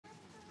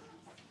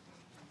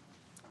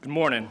Good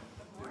morning.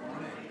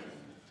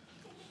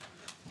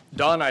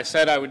 Don, I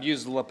said I would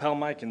use the lapel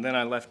mic, and then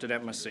I left it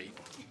at my seat.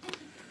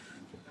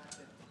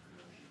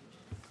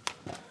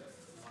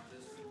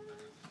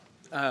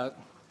 I'll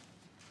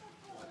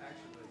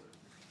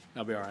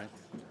be all right.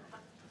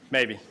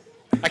 Maybe.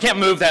 I can't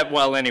move that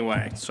well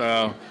anyway,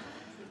 so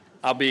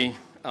I'll be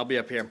up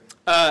here.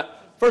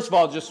 First of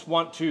all, just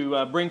want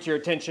to bring to your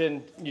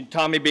attention,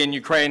 Tommy being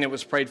Ukraine, it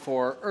was prayed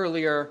for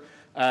earlier.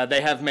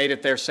 They have made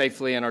it there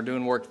safely and are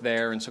doing work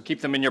there, and so keep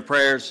them in your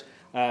prayers.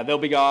 They'll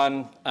be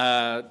gone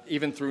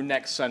even through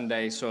next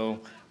Sunday, so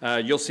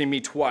you'll see me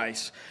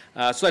twice.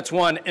 So that's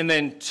one. And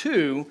then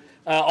two,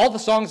 all the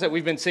songs that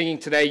we've been singing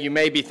today, you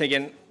may be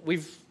thinking,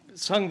 we've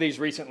sung these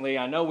recently.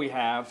 I know we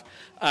have.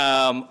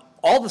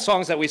 All the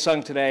songs that we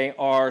sung today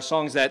are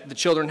songs that the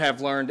children have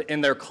learned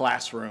in their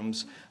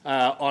classrooms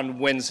on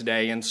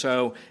Wednesday. And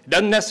so it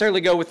doesn't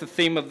necessarily go with the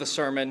theme of the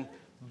sermon,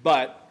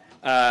 but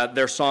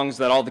they're songs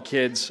that all the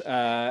kids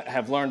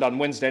have learned on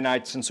Wednesday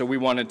nights, and so we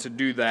wanted to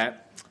do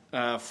that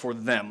for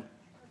them.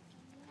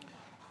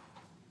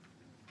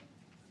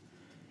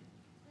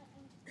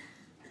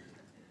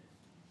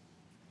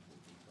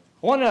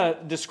 I want to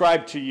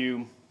describe to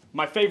you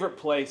my favorite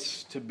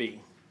place to be.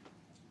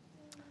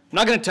 I'm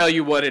not going to tell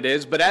you what it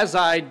is, but as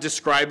I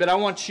describe it, I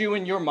want you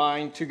in your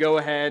mind to go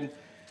ahead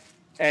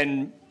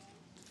and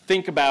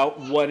think about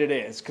what it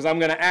is, because I'm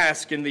going to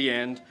ask in the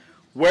end,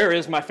 where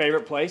is my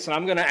favorite place? And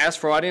I'm going to ask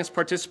for audience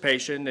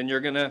participation, and you're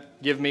going to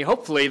give me,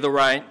 hopefully, the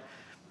right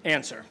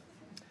answer.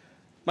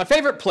 My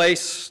favorite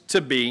place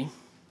to be,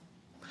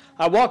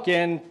 I walk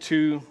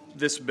into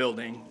this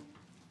building.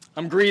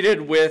 I'm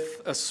greeted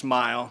with a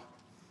smile.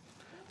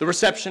 The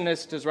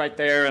receptionist is right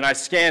there, and I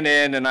scan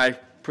in, and I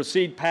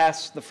proceed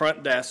past the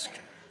front desk.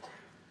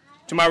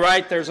 To my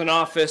right, there's an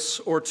office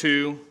or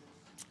two,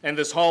 and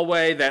this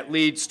hallway that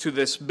leads to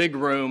this big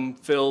room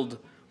filled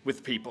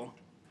with people.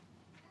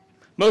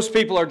 Most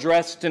people are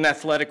dressed in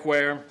athletic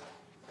wear,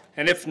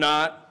 and if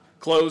not,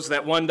 clothes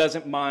that one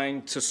doesn't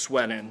mind to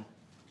sweat in.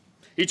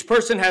 Each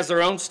person has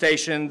their own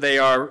station they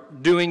are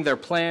doing their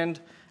planned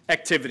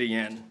activity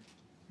in.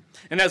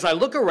 And as I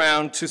look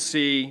around to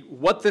see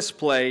what this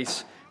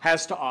place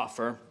has to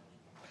offer,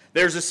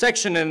 there's a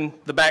section in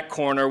the back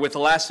corner with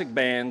elastic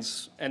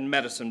bands and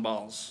medicine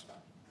balls.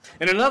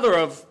 In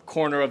another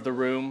corner of the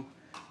room,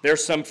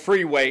 there's some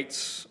free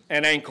weights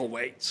and ankle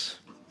weights.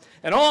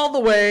 And all the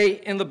way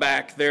in the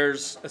back,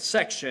 there's a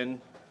section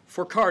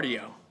for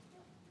cardio.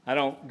 I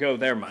don't go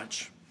there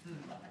much.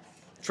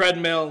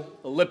 Treadmill,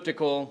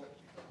 elliptical,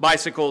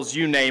 bicycles,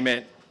 you name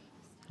it,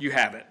 you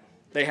have it.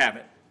 They have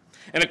it.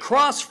 And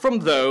across from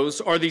those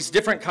are these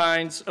different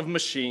kinds of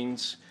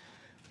machines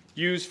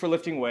used for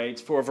lifting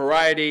weights for a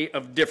variety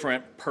of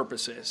different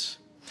purposes.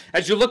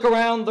 As you look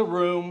around the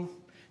room,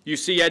 you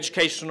see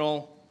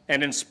educational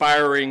and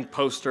inspiring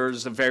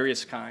posters of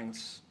various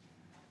kinds.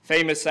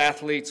 Famous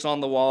athletes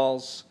on the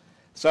walls,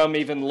 some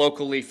even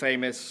locally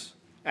famous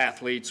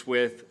athletes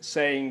with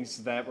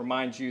sayings that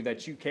remind you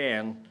that you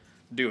can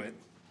do it.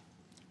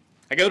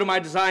 I go to my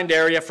designed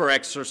area for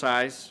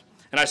exercise,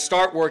 and I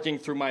start working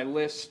through my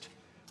list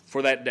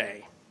for that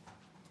day.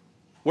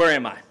 Where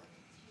am I?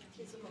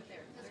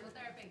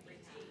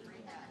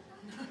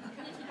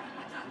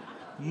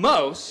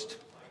 Most,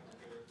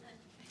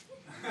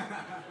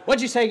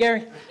 what'd you say,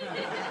 Gary?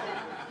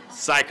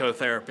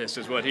 Psychotherapist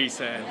is what he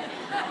said.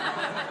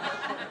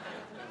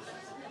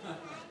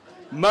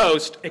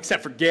 Most,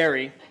 except for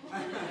Gary,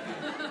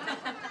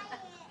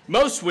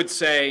 most would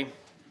say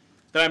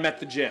that I'm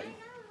at the gym,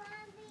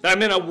 that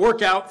I'm in a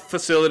workout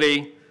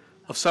facility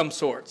of some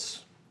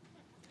sorts.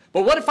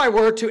 But what if I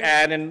were to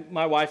add, and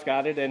my wife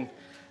got it, and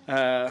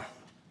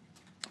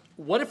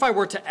what if I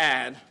were to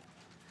add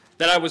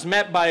that I was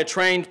met by a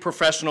trained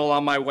professional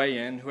on my way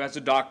in who has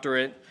a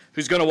doctorate,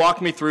 who's going to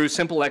walk me through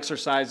simple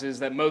exercises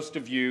that most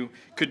of you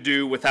could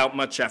do without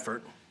much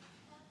effort?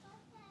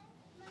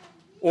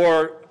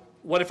 Or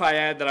what if I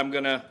add that I'm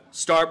going to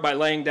start by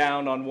laying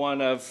down on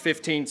one of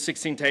 15,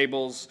 16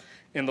 tables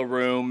in the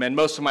room, and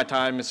most of my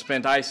time is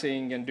spent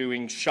icing and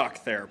doing shock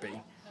therapy,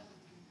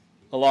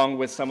 along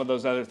with some of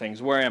those other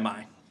things. Where am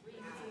I?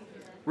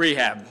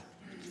 Rehab.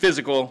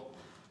 Physical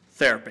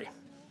therapy.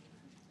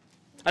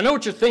 I know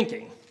what you're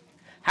thinking.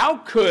 How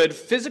could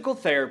physical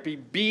therapy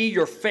be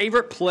your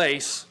favorite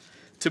place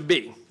to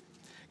be?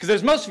 Because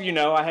as most of you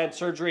know, I had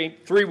surgery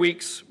 3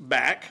 weeks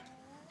back.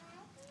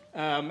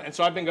 And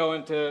so I've been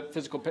going to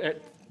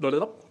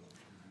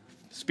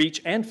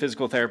speech and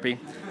physical therapy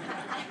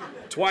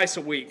twice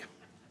a week.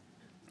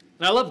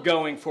 And I love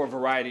going for a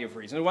variety of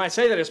reasons. When I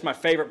say that it's my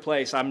favorite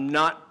place, I'm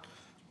not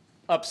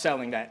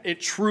upselling that.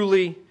 It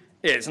truly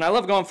is. And I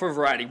love going for a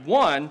variety.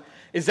 One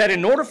is that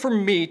in order for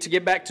me to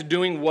get back to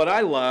doing what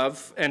I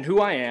love and who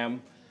I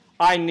am,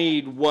 I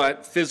need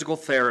what physical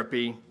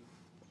therapy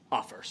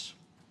offers.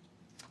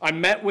 I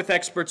met with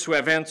experts who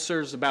have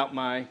answers about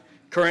my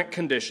current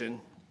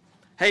condition.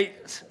 Hey,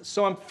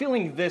 so I'm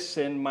feeling this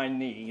in my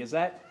knee. Is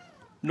that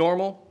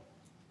normal?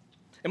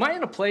 Am I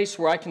in a place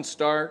where I can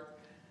start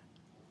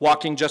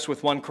walking just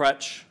with one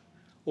crutch?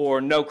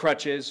 or no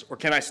crutches, or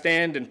can I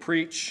stand and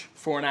preach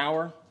for an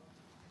hour?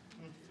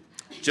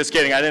 Just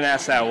kidding, I didn't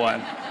ask that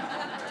one.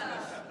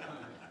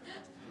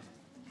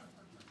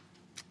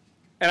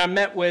 And I'm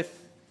met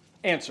with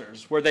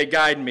answers where they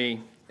guide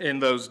me in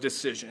those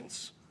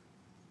decisions.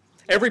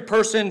 Every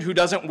person who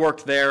doesn't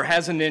work there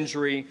has an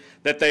injury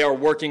that they are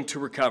working to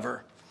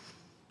recover.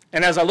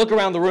 And as I look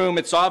around the room,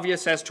 it's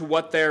obvious as to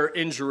what their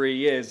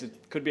injury is.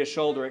 It could be a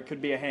shoulder, it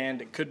could be a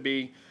hand, it could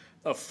be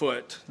a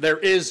foot. There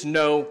is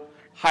no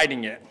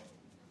hiding it.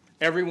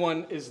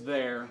 Everyone is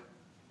there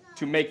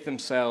to make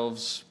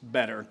themselves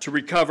better, to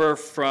recover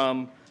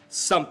from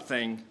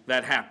something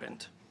that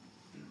happened.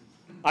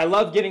 I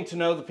love getting to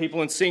know the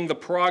people and seeing the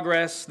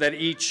progress that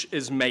each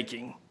is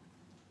making.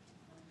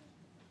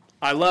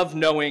 I love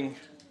knowing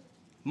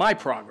my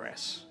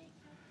progress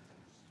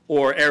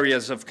or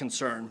areas of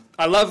concern.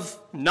 I love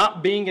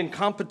not being in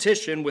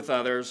competition with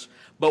others,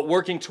 but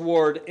working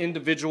toward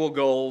individual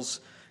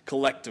goals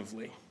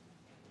collectively.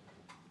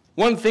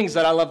 One of the things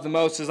that I love the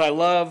most is I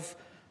love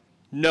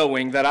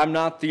knowing that I'm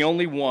not the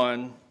only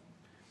one,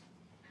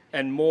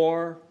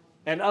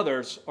 and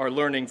others are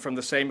learning from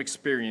the same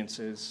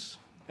experiences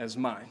as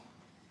mine.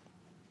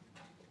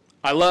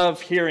 I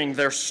love hearing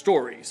their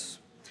stories.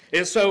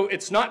 And so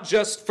it's not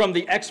just from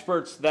the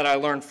experts that I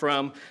learn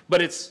from,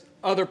 but it's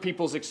other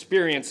people's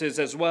experiences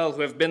as well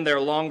who have been there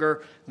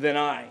longer than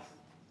I.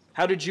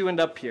 How did you end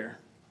up here?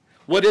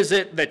 What is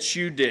it that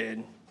you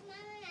did?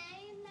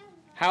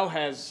 How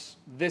has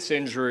this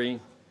injury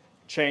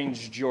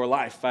changed your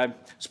life? I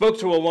spoke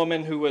to a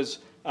woman who was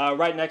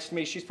right next to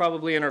me. She's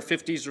probably in her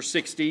 50s or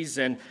 60s,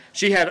 and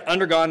she had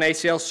undergone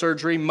ACL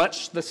surgery,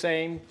 much the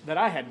same that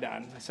I had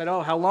done. I said,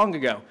 "Oh, how long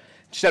ago?"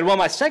 She said, "Well,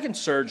 my second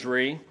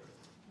surgery,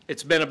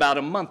 it's been about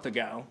a month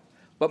ago,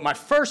 but my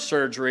first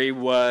surgery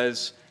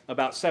was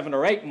about 7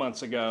 or 8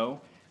 months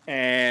ago,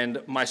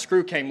 and my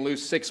screw came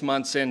loose 6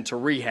 months into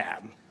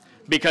rehab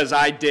because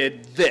I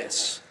did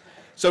this."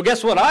 So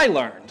guess what I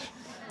learned?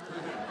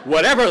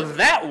 Whatever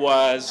that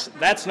was,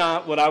 that's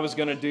not what I was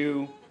going to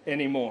do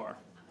anymore.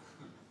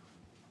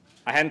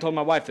 I hadn't told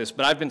my wife this,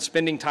 but I've been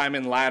spending time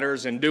in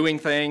ladders and doing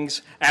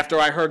things. After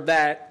I heard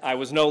that, I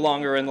was no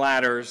longer in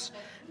ladders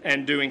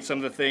and doing some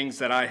of the things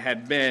that I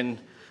had been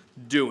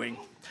doing.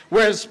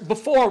 Whereas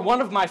before,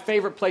 one of my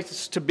favorite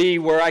places to be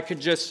where I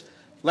could just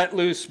let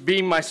loose,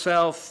 be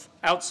myself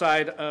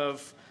outside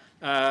of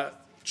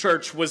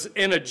church was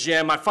in a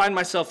gym. I find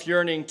myself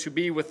yearning to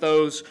be with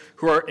those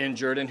who are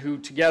injured and who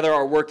together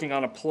are working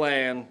on a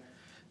plan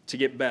to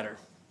get better.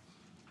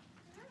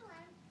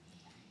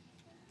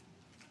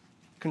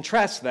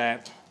 Contrast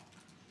that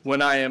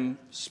when I am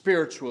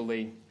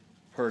spiritually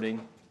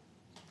hurting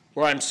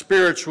or I'm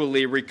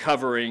spiritually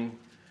recovering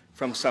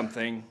from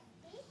something.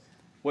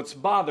 What's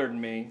bothered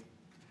me,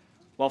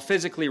 while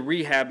physically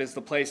rehab is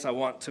the place I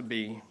want to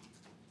be,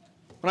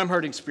 when I'm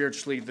hurting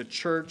spiritually, the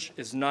church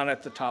is not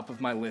at the top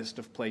of my list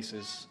of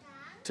places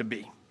to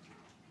be.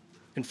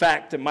 In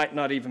fact, it might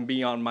not even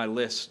be on my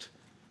list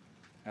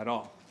at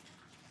all.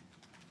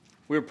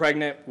 We were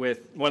pregnant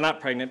not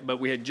pregnant, but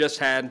we had just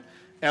had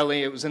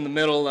Ellie. It was in the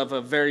middle of a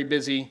very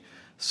busy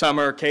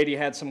summer. Katie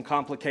had some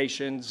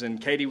complications,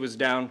 and Katie was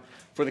down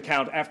for the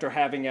count after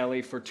having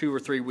Ellie for 2 or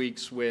 3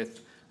 weeks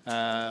with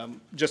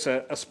just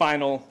a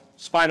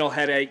spinal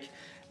headache,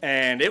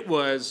 and it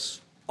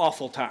was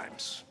awful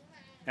times.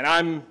 And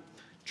I'm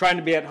trying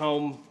to be at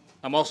home.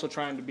 I'm also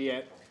trying to be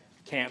at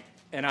camp,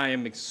 and I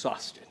am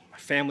exhausted. My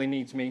family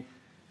needs me.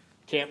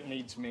 Camp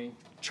needs me.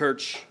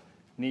 Church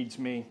needs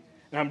me.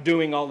 And I'm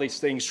doing all these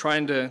things,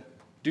 trying to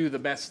do the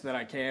best that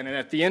I can. And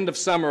at the end of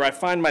summer, I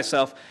find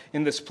myself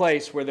in this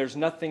place where there's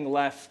nothing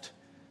left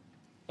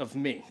of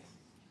me.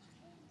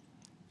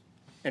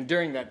 And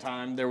during that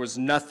time, there was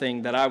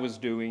nothing that I was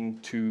doing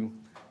to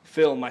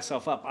fill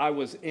myself up. I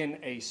was in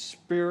a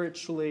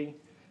spiritually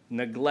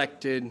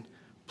neglected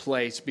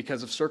place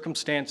because of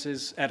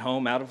circumstances at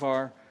home out of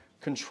our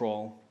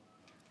control.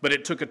 But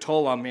it took a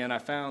toll on me, and I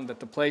found that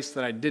the place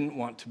that I didn't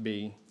want to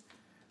be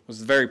was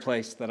the very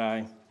place that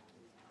I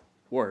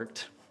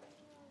worked.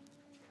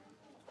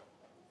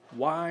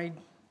 Why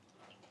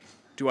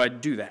do I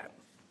do that?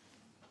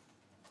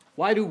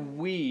 Why do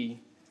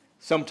we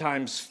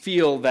sometimes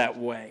feel that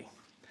way?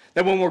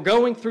 That when we're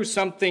going through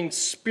something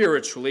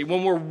spiritually,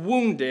 when we're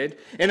wounded,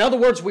 in other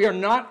words, we are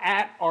not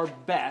at our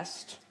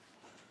best,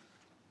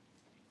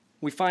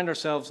 we find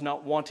ourselves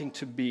not wanting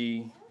to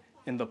be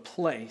in the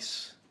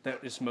place that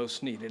is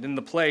most needed, in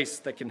the place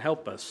that can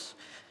help us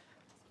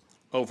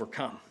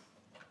overcome.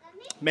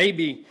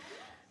 Maybe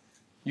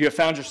you have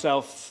found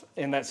yourself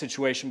in that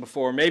situation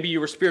before. Maybe you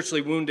were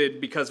spiritually wounded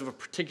because of a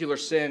particular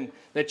sin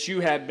that you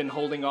had been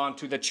holding on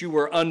to, that you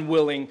were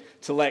unwilling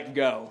to let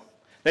go,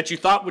 that you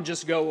thought would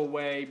just go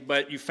away,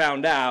 but you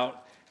found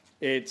out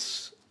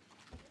it's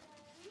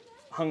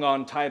hung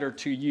on tighter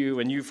to you,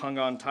 and you've hung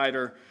on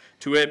tighter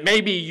to it.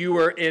 Maybe you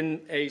were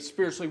in a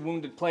spiritually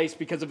wounded place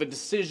because of a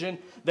decision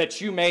that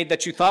you made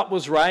that you thought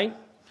was right,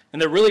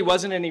 and there really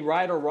wasn't any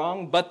right or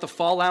wrong, but the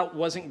fallout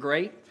wasn't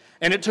great.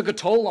 And it took a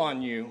toll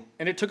on you,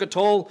 and it took a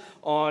toll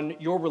on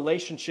your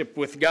relationship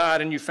with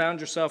God, and you found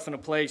yourself in a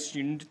place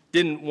you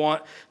didn't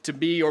want to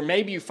be, or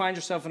maybe you find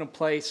yourself in a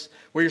place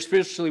where you're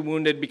spiritually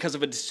wounded because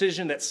of a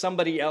decision that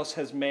somebody else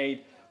has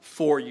made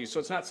for you. So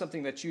it's not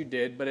something that you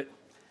did, but it's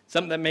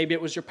something that maybe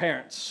it was your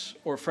parents,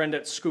 or a friend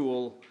at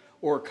school,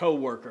 or a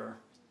coworker.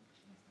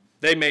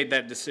 They made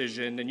that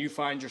decision, and you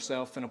find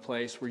yourself in a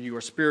place where you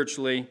are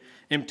spiritually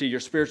empty,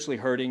 you're spiritually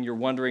hurting, you're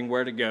wondering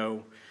where to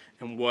go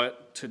and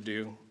what to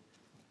do.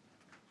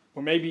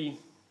 Or maybe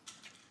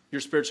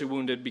you're spiritually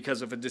wounded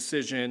because of a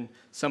decision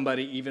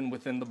somebody even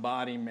within the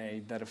body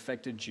made that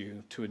affected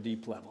you to a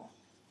deep level,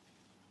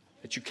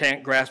 that you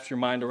can't grasp your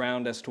mind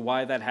around as to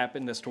why that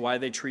happened, as to why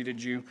they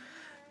treated you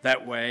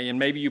that way. And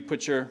maybe you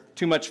put your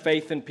too much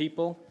faith in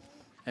people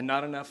and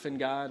not enough in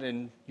God,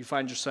 and you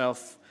find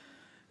yourself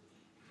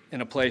in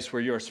a place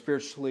where you're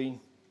spiritually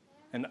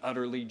and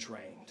utterly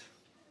drained,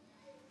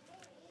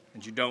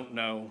 and you don't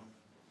know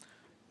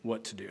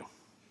what to do.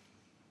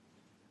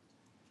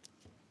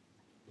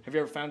 Have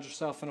you ever found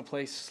yourself in a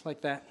place like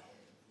that?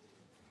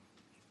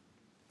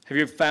 Have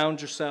you ever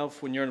found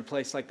yourself, when you're in a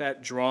place like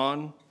that,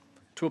 drawn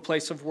to a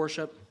place of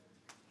worship?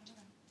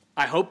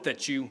 I hope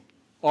that you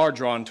are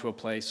drawn to a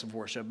place of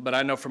worship, but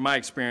I know from my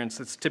experience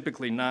that's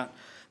typically not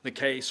the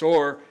case.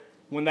 Or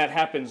when that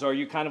happens, are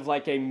you kind of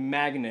like a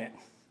magnet,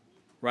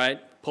 right?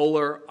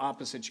 Polar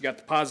opposites. You got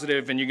the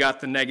positive and you got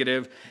the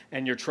negative,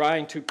 and you're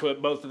trying to put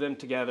both of them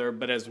together,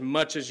 but as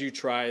much as you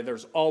try,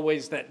 there's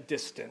always that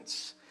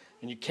distance,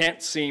 and you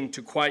can't seem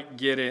to quite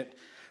get it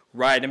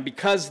right. And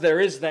because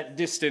there is that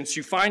distance,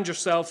 you find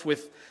yourself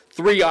with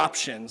three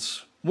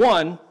options.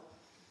 One,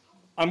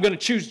 I'm going to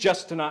choose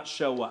just to not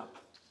show up.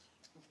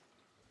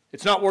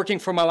 It's not working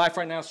for my life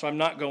right now, so I'm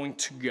not going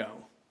to go.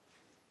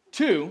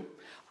 Two,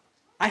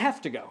 I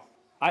have to go.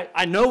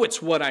 I know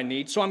it's what I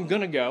need, so I'm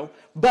going to go.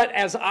 But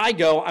as I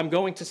go, I'm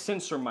going to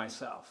censor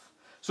myself.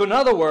 So in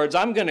other words,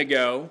 I'm going to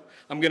go,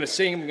 I'm going to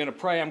sing, I'm going to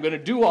pray, I'm going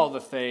to do all the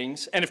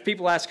things. And if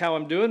people ask how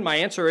I'm doing, my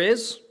answer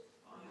is,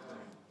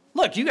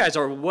 look, you guys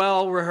are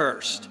well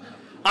rehearsed.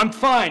 I'm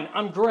fine.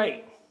 I'm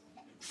great.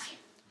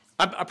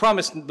 I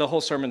promise the whole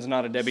sermon's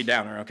not a Debbie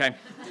Downer, okay?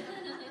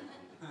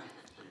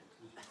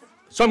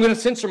 So I'm going to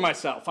censor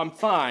myself. I'm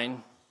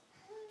fine,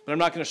 but I'm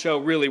not going to show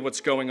really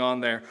what's going on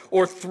there.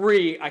 Or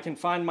three, I can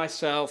find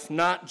myself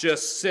not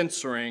just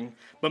censoring,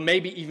 but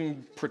maybe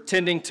even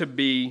pretending to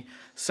be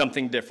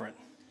something different.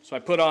 So I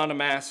put on a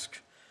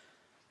mask,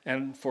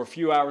 and for a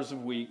few hours a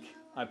week,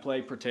 I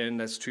play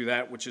pretend as to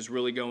that which is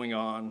really going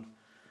on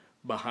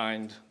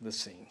behind the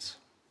scenes.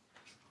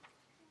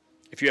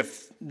 If you have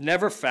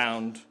never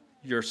found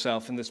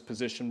yourself in this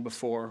position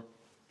before,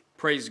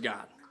 praise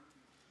God.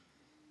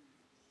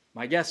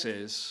 My guess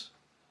is,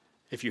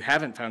 if you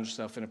haven't found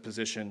yourself in a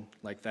position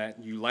like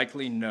that, you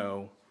likely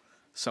know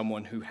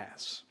someone who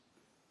has,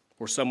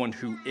 or someone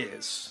who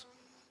is,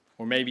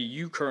 or maybe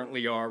you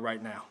currently are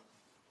right now.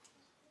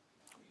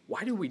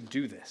 Why do we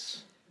do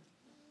this?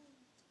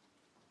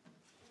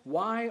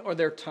 Why are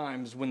there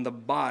times when the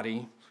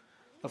body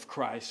of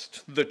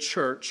Christ, the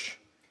church,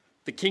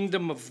 the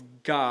kingdom of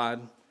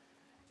God,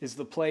 is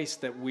the place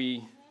that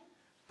we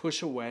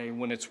push away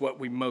when it's what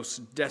we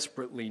most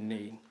desperately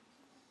need?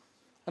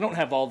 I don't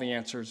have all the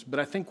answers, but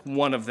I think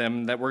one of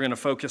them that we're going to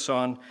focus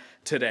on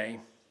today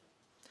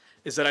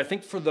is that I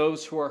think for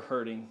those who are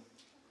hurting,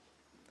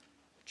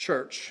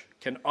 church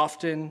can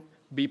often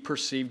be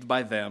perceived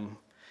by them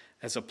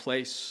as a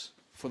place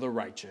for the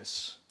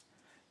righteous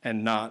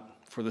and not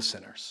for the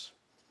sinners.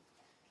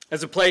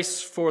 As a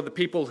place for the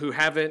people who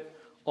have it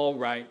all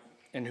right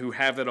and who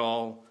have it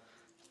all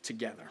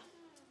together.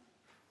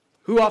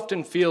 Who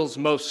often feels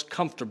most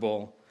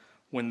comfortable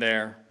when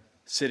they're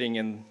sitting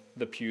in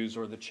the pews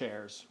or the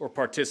chairs or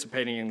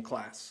participating in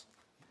class?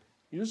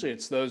 Usually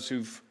it's those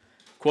who've,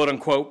 quote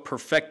unquote,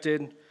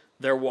 perfected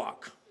their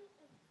walk.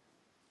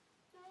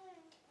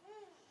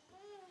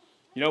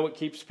 You know what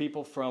keeps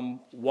people from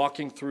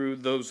walking through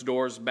those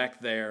doors back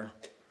there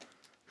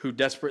who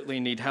desperately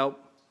need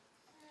help?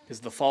 Is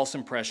the false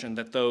impression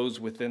that those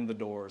within the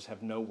doors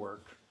have no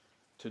work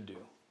to do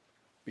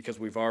because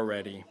we've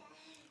already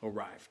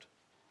arrived.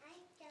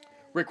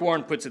 Rick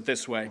Warren puts it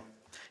this way.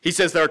 He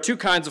says there are two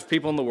kinds of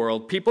people in the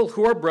world: people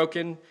who are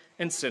broken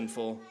and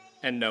sinful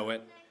and know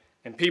it,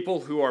 and people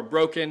who are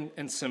broken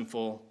and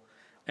sinful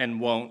and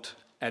won't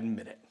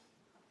admit it.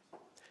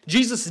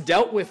 Jesus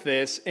dealt with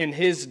this in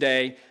his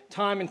day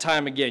time and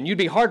time again. You'd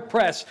be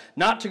hard-pressed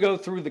not to go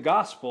through the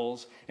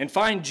Gospels and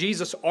find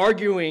Jesus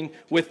arguing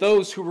with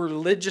those who were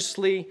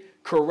religiously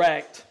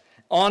correct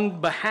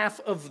on behalf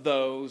of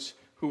those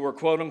who were,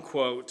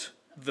 quote-unquote,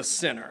 the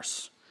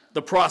sinners,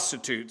 the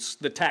prostitutes,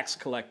 the tax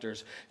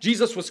collectors.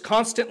 Jesus was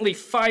constantly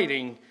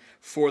fighting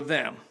for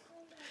them.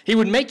 He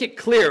would make it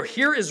clear,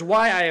 here is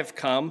why I have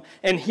come,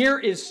 and here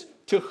is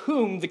to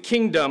whom the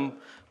kingdom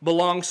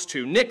belongs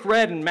to. Nick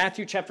read in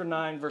Matthew chapter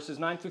 9, verses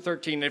 9 through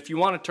 13. If you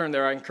want to turn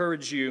there, I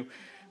encourage you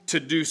to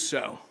do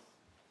so.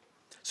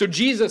 So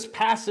Jesus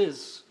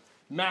passes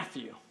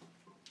Matthew.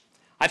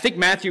 I think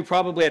Matthew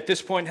probably at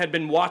this point had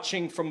been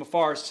watching from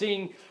afar,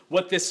 seeing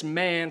what this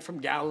man from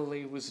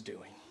Galilee was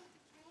doing,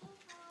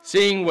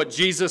 seeing what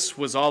Jesus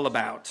was all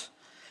about.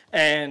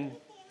 And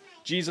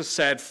Jesus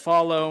said,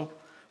 "Follow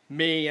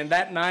me." And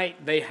that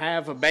night they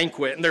have a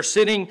banquet, and they're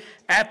sitting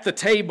at the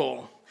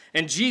table.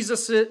 And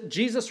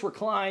Jesus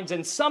reclines,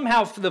 and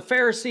somehow the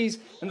Pharisees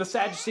and the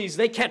Sadducees,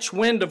 they catch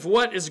wind of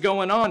what is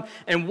going on.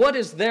 And what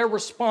is their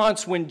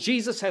response when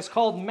Jesus has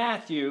called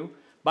Matthew,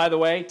 by the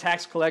way,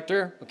 tax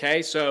collector?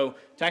 Okay, so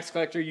tax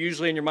collector,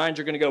 usually in your mind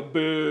you're going to go,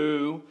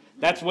 boo.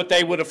 That's what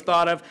they would have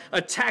thought of.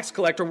 A tax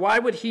collector, why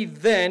would he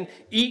then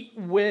eat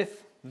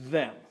with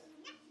them?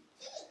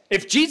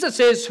 If Jesus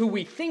is who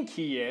we think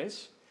he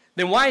is,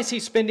 then why is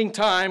he spending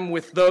time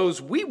with those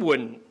we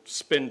wouldn't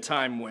spend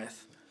time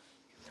with?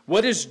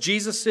 What is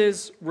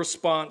Jesus'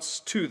 response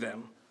to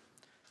them?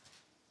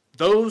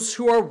 Those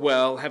who are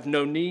well have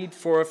no need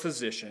for a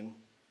physician,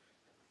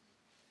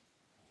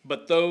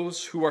 but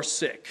those who are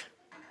sick.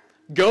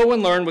 Go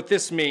and learn what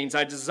this means.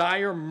 I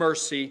desire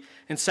mercy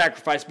and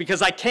sacrifice,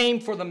 because I came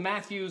for the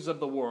Matthews of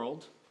the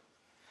world.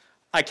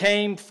 I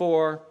came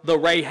for the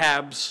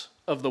Rahabs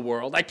of the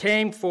world. I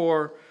came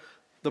for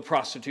the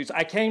prostitutes.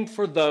 I came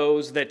for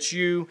those that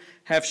you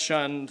have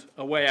shunned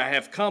away. I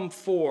have come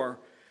for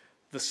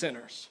the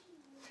sinners.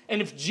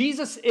 And if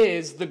Jesus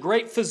is the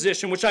great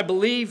physician, which I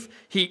believe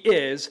he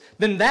is,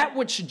 then that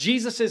which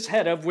Jesus is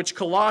head of, which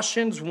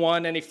Colossians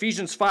 1 and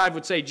Ephesians 5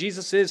 would say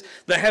Jesus is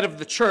the head of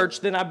the church,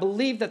 then I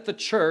believe that the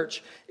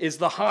church is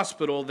the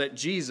hospital that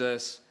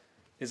Jesus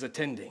is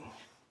attending.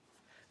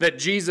 That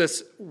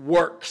Jesus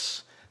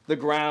works the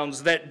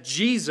grounds, that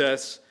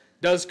Jesus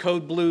does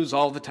code blues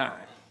all the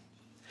time,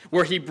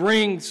 where he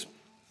brings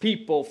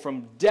people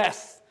from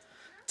death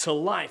to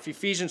life.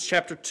 Ephesians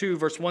chapter 2,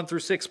 verse 1 through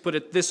 6 put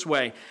it this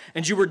way: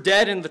 "And you were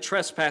dead in the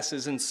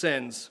trespasses and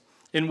sins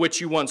in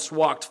which you once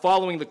walked,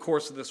 following the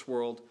course of this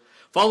world,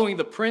 following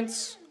the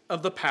prince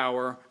of the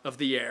power of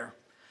the air,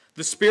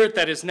 the spirit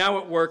that is now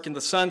at work in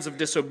the sons of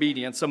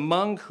disobedience,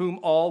 among whom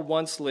all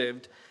once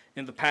lived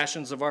in the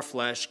passions of our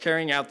flesh,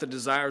 carrying out the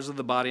desires of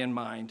the body and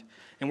mind,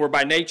 and were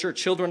by nature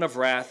children of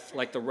wrath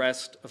like the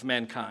rest of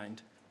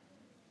mankind."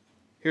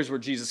 Here's where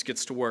Jesus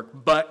gets to work.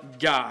 "But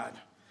God,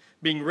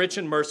 being rich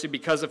in mercy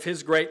because of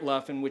his great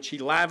love in which he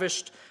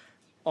lavished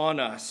on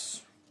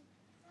us,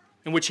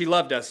 in which he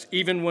loved us,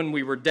 even when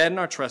we were dead in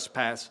our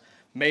trespass,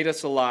 made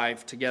us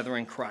alive together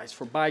in Christ.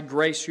 For by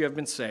grace you have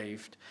been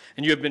saved,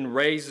 and you have been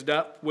raised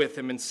up with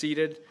him and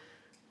seated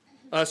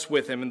us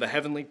with him in the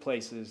heavenly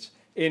places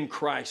in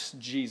Christ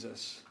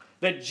Jesus."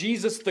 That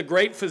Jesus, the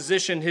great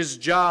physician, his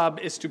job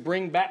is to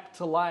bring back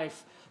to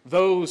life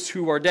those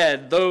who are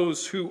dead,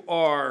 those who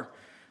are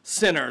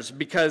sinners,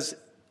 because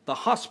the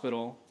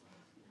hospital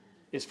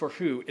is for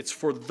who? It's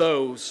for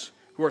those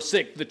who are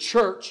sick. The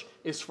church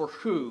is for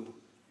who?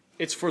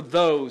 It's for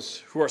those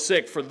who are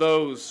sick, for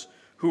those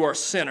who are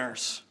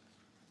sinners.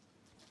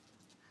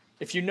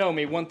 If you know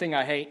me, one thing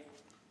I hate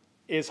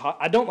is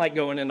I don't like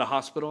going into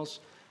hospitals.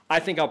 I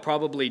think I'll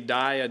probably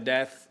die a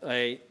death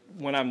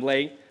when I'm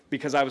late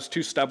because I was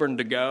too stubborn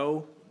to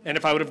go. And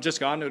if I would have just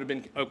gone, it would have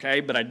been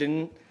okay, but I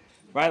didn't.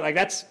 Right? Like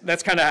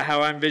that's kind of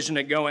how I envision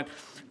it going.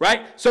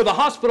 Right? So the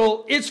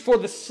hospital is for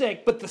the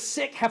sick, but the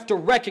sick have to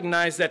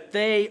recognize that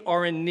they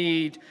are in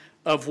need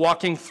of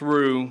walking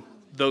through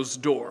those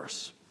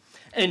doors.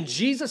 And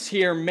Jesus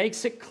here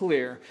makes it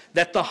clear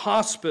that the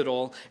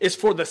hospital is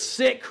for the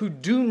sick who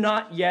do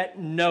not yet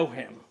know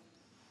him.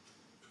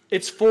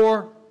 It's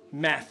for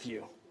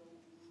Matthew.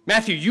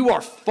 Matthew, you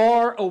are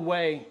far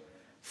away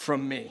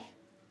from me.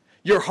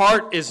 Your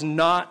heart is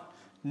not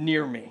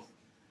near me.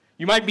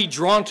 You might be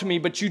drawn to me,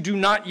 but you do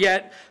not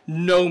yet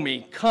know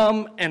me.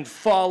 Come and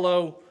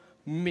follow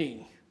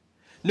me.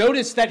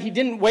 Notice that he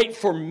didn't wait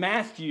for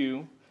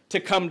Matthew to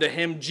come to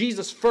him.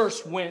 Jesus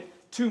first went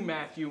to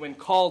Matthew and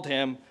called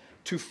him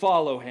to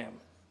follow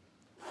him.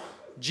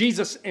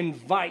 Jesus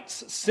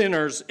invites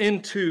sinners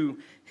into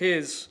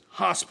his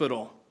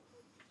hospital.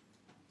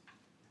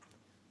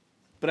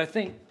 But I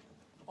think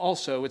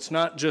also it's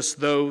not just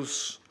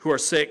those who are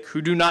sick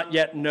who do not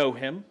yet know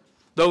him,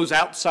 those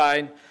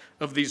outside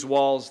of these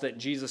walls that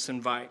Jesus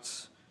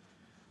invites.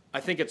 I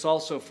think it's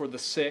also for the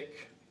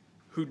sick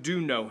who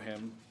do know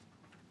him,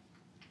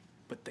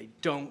 but they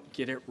don't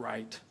get it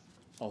right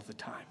all the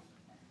time.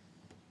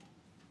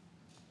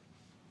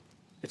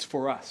 It's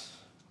for us.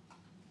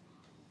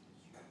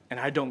 And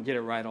I don't get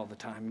it right all the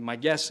time. My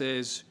guess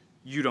is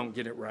you don't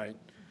get it right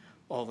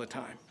all the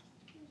time.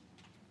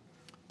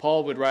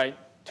 Paul would write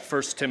to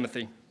 1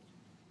 Timothy,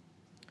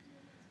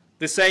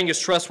 "This saying is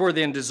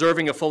trustworthy and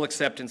deserving of full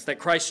acceptance, that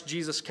Christ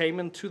Jesus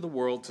came into the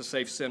world to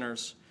save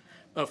sinners,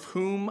 of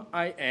whom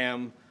I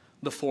am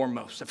the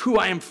foremost," of who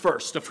I am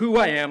first, of who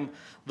I am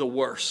the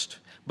worst.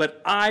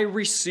 "But I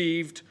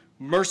received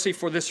mercy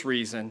for this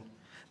reason,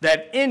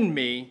 that in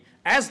me,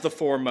 as the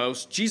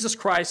foremost, Jesus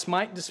Christ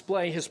might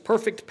display his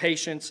perfect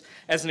patience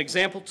as an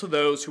example to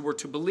those who were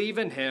to believe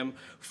in him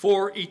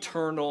for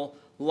eternal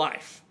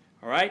life."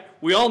 All right?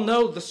 We all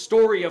know the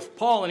story of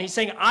Paul, and he's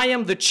saying, I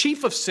am the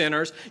chief of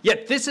sinners,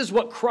 yet this is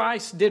what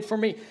Christ did for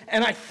me.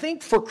 And I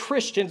think for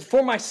Christians,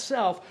 for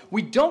myself,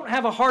 we don't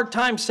have a hard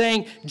time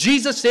saying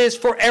Jesus is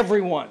for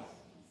everyone.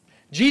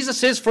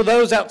 Jesus is for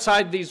those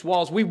outside these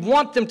walls. We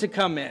want them to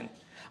come in.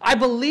 I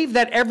believe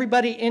that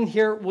everybody in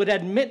here would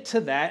admit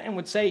to that and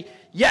would say,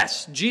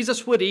 yes,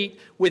 Jesus would eat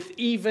with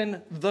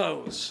even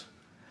those.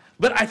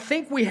 But I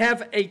think we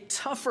have a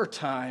tougher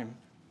time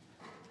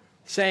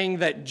saying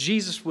that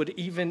Jesus would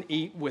even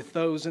eat with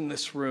those in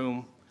this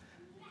room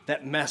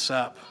that mess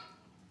up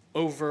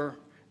over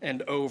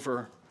and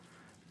over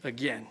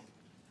again.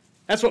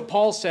 That's what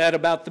Paul said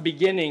about the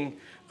beginning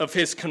of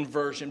his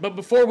conversion. But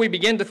before we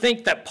begin to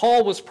think that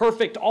Paul was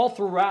perfect all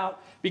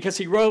throughout because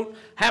he wrote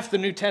half the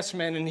New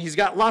Testament and he's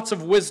got lots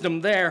of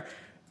wisdom there,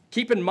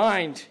 keep in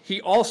mind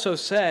he also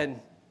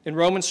said in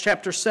Romans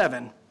chapter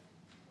 7,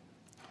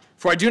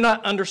 "For I do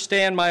not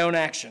understand my own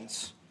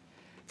actions.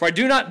 For I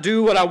do not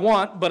do what I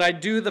want, but I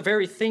do the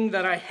very thing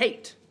that I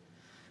hate.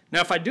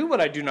 Now if I do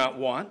what I do not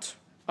want,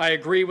 I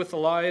agree with the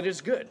law, it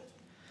is good.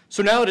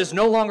 So now it is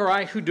no longer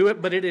I who do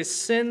it, but it is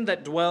sin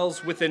that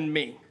dwells within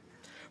me.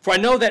 For I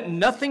know that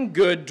nothing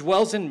good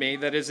dwells in me,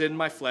 that is in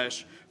my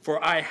flesh,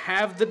 for I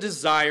have the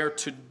desire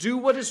to do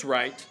what is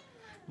right,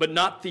 but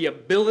not the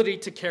ability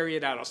to carry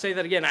it out." I'll say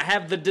that again. I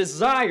have the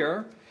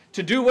desire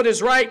to do what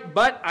is right,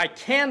 but I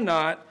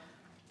cannot,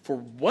 for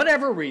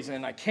whatever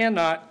reason, I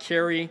cannot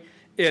carry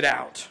it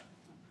out.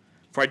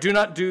 For I do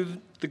not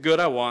do the good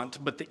I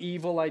want, but the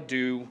evil I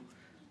do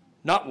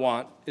not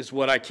want is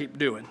what I keep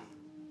doing.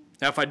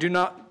 Now if I do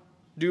not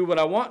do what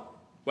I want,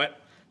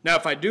 Now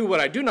if I do what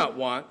I do not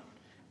want,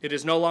 it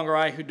is no longer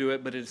I who do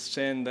it, but it is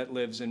sin that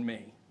lives in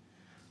me.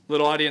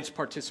 Little audience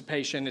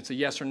participation, it's a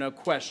yes or no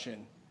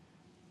question.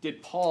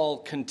 Did Paul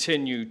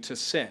continue to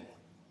sin?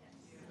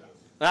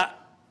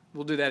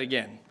 We'll do that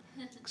again.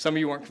 Some of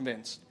you weren't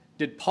convinced.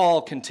 Did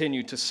Paul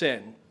continue to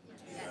sin?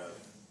 Yes.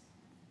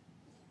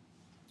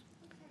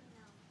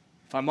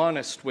 If I'm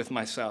honest with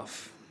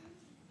myself,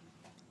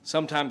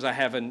 sometimes I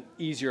have an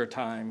easier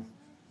time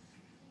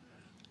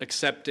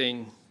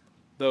accepting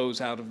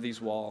those out of these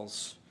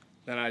walls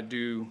than I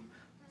do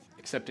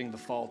accepting the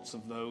faults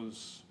of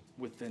those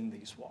within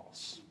these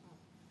walls,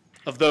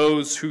 of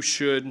those who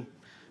should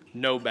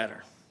know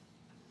better,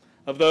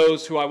 of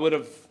those who I would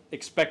have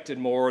expected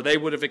more, or they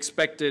would have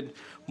expected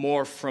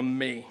more from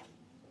me.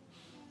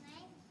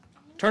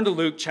 Turn to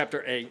Luke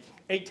chapter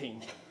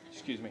 18.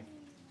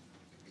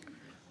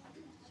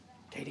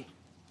 Katie,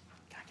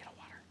 can I get a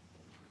water?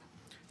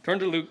 Turn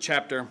to Luke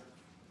chapter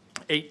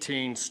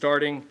 18,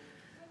 starting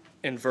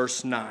in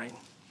verse 9.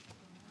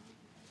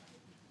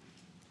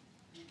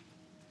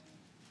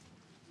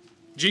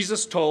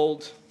 Jesus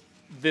told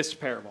this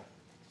parable.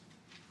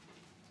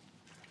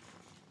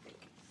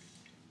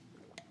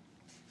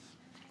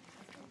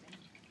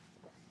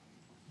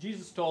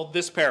 Jesus told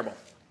this parable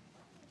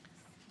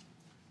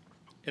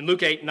in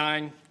Luke 8,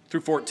 9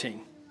 through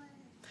 14.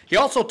 He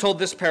also told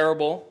this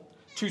parable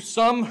to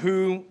some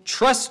who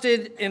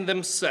trusted in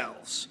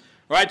themselves.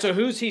 Right? So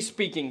who's he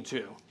speaking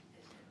to?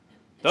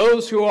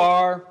 Those who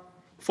are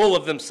full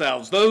of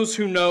themselves, those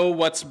who know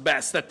what's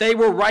best, that they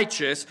were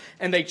righteous,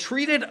 and they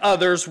treated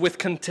others with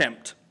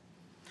contempt.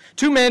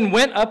 Two men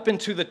went up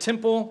into the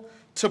temple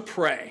to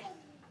pray.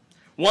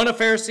 One a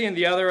Pharisee and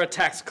the other a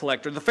tax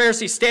collector. The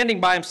Pharisee, standing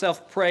by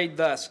himself, prayed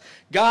thus: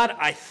 "God,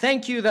 I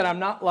thank you that I'm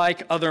not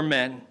like other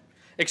men,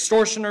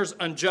 extortioners,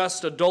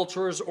 unjust,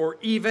 adulterers, or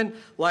even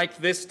like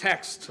this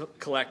tax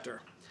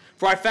collector.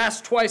 For I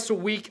fast twice a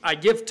week, I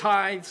give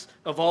tithes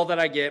of all that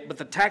I get." But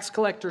the tax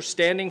collector,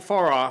 standing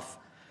far off,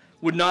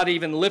 would not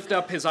even lift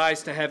up his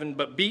eyes to heaven,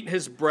 but beat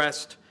his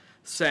breast,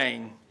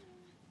 saying,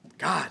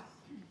 "God,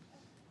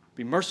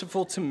 be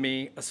merciful to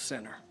me, a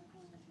sinner."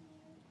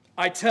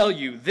 I tell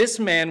you, this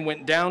man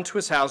went down to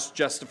his house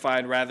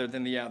justified rather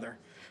than the other.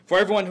 For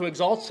everyone who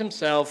exalts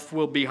himself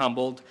will be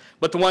humbled,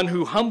 but the one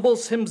who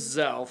humbles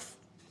himself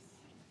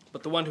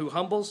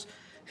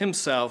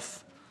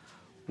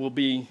will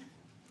be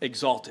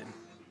exalted.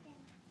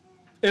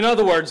 In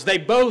other words, they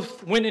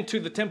both went into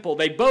the temple.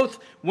 They both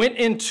went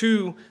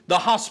into the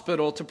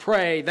hospital to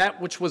pray that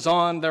which was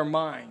on their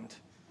mind.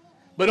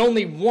 But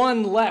only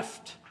one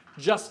left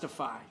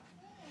justified.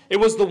 It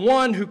was the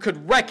one who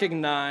could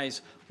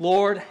recognize,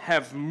 "Lord,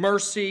 have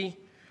mercy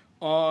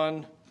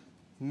on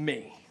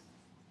me."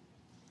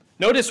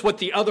 Notice what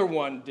the other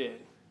one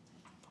did.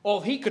 All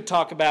he could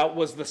talk about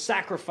was the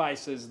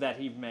sacrifices that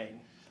he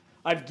made.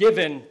 I've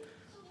given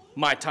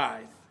my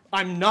tithe.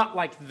 I'm not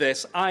like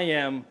this. I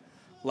am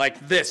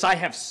like this. I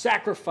have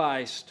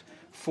sacrificed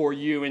for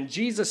you. And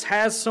Jesus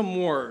has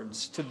some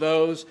words to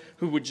those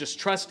who would just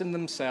trust in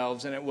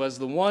themselves, and it was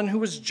the one who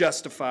was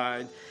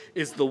justified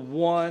is the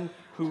one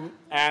who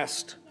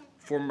asked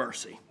for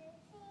mercy.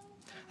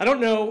 I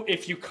don't know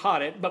if you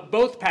caught it, but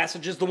both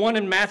passages, the one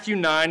in Matthew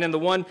 9 and the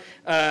one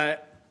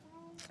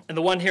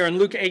here in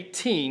Luke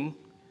 18,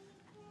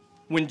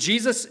 when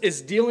Jesus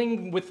is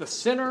dealing with the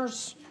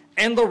sinners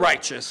and the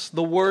righteous,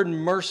 the word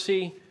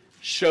mercy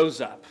shows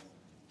up.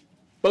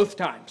 Both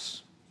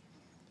times.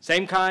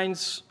 Same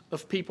kinds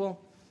of people,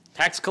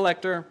 tax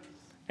collector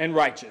and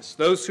righteous,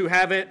 those who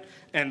have it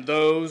and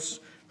those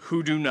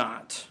who do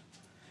not.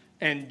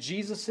 And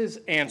Jesus'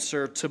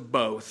 answer to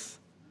both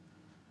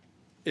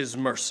is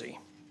mercy.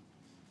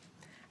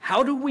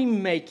 How do we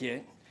make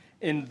it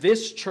in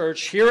this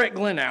church here at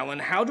Glen Allen?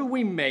 How do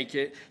we make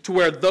it to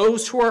where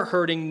those who are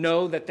hurting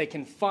know that they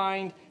can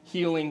find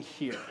healing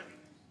here?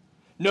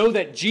 Know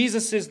that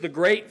Jesus is the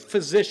great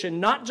physician,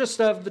 not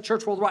just of the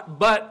church worldwide,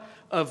 but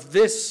of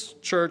this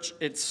church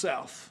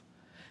itself.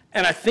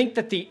 And I think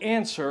that the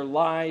answer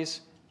lies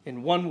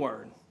in one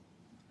word: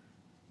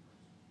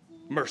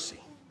 mercy.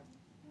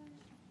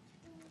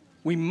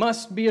 We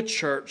must be a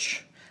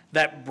church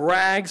that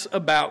brags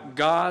about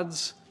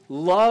God's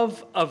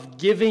love of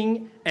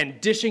giving and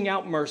dishing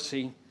out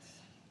mercy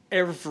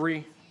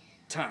every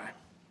time.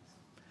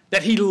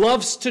 That he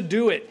loves to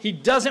do it. He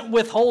doesn't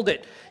withhold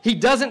it. He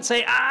doesn't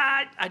say,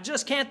 I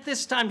just can't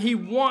this time. He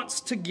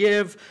wants to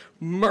give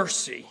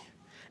mercy.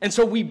 And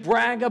so we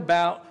brag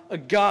about a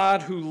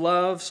God who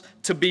loves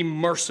to be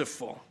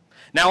merciful.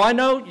 Now, I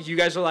know you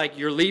guys are like,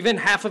 you're leaving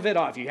half of it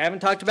off. You haven't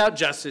talked about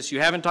justice.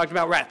 You haven't talked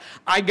about wrath.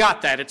 I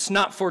got that. It's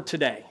not for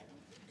today.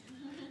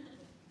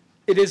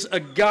 It is a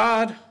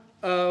God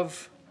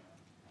of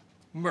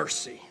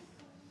mercy.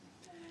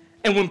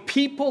 And when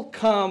people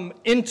come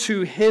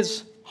into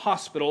his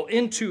hospital,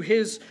 into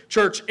his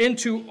church,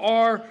 into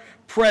our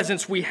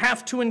presence, we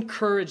have to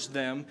encourage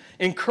them,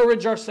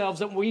 encourage ourselves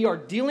that we are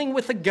dealing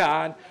with a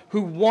God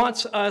who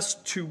wants us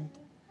to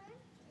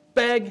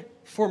beg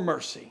for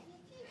mercy.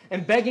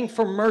 And begging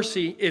for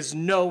mercy is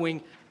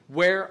knowing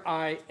where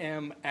I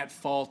am at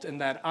fault and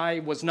that I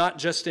was not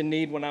just in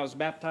need when I was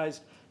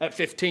baptized at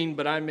 15,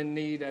 but I'm in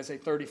need as a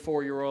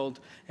 34-year-old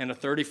and a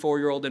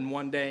 34-year-old in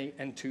 1 day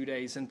and 2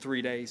 days and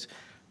 3 days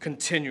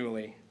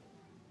continually.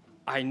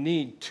 I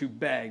need to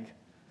beg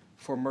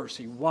for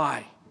mercy.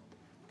 Why?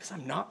 Because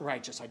I'm not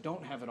righteous. I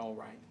don't have it all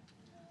right.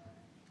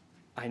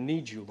 I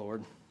need you,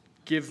 Lord.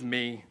 Give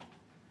me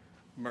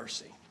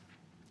mercy.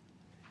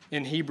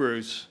 In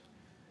Hebrews,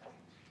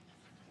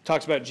 it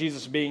talks about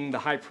Jesus being the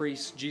high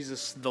priest,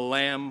 Jesus the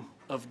Lamb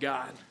of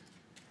God.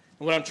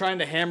 And what I'm trying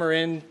to hammer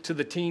into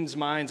the teens'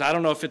 minds, I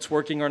don't know if it's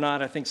working or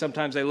not. I think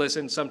sometimes they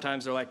listen,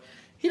 sometimes they're like,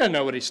 he doesn't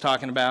know what he's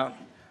talking about.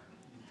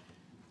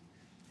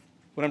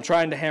 What I'm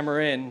trying to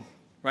hammer in,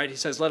 right, he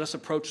says, let us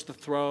approach the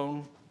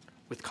throne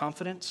with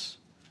confidence.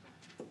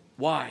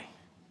 Why?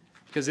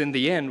 Because in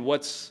the end,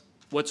 what's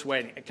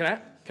waiting?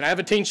 Can I have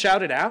a teen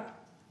shout it out?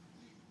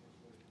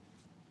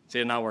 See,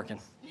 it's not working.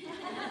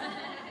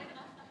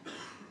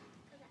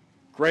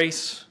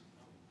 Grace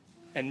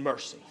and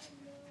mercy.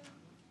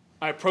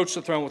 I approach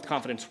the throne with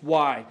confidence.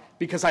 Why?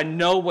 Because I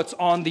know what's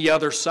on the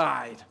other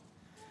side.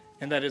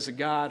 And that is a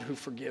God who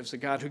forgives, a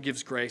God who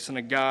gives grace, and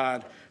a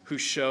God who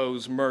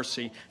shows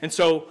mercy. And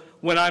so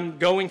when I'm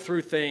going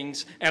through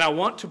things and I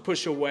want to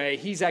push away,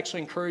 he's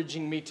actually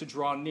encouraging me to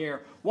draw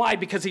near. Why?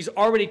 Because he's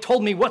already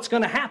told me what's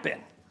going to happen.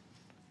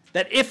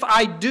 That if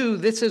I do,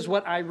 this is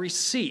what I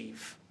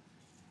receive.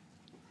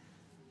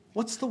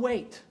 What's the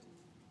wait?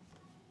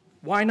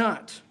 Why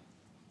not?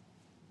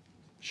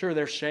 Sure,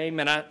 there's shame,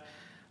 and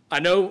I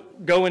know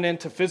going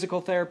into physical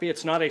therapy,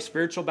 it's not a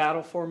spiritual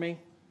battle for me.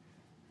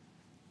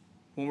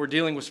 When we're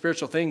dealing with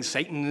spiritual things,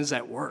 Satan is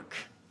at work.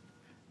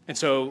 And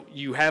so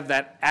you have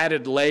that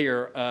added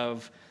layer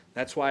of,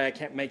 that's why I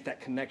can't make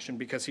that connection,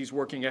 because he's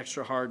working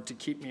extra hard to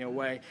keep me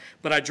away.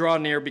 But I draw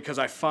near because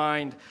I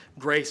find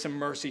grace and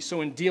mercy.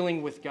 So in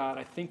dealing with God,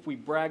 I think we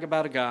brag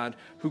about a God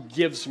who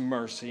gives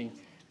mercy,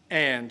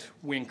 and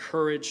we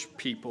encourage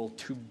people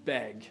to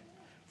beg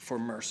for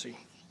mercy.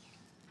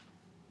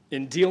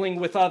 In dealing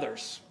with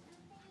others,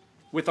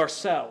 with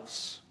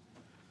ourselves,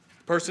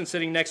 the person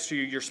sitting next to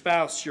you, your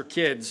spouse, your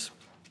kids,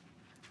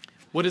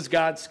 what is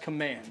God's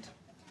command?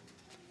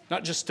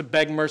 Not just to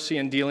beg mercy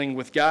in dealing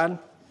with God,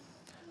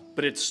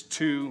 but it's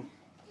to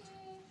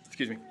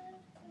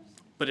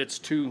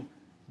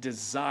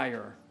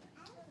desire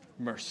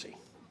mercy.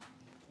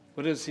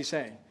 What is he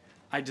saying?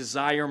 I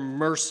desire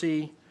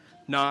mercy,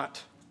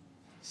 not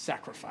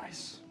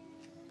sacrifice.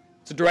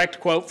 It's a direct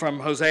quote from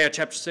Hosea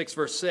chapter 6,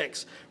 verse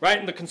 6, right?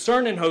 And the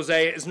concern in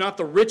Hosea is not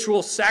the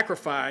ritual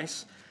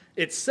sacrifice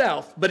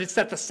itself, but it's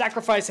that the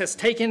sacrifice has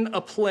taken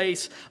a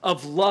place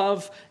of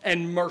love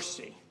and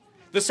mercy.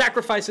 The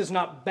sacrifice is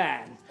not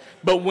bad,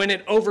 but when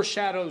it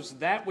overshadows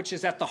that which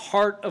is at the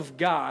heart of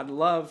God,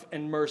 love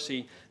and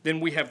mercy,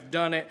 then we have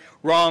done it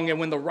wrong. And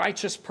when the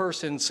righteous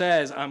person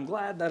says, I'm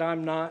glad that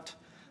I'm not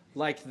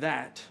like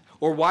that,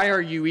 or why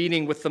are you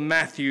eating with the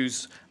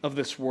Matthews of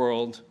this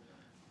world?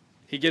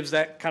 He gives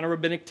that kind of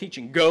rabbinic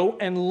teaching. Go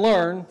and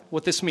learn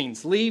what this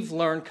means. Leave,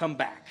 learn, come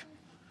back.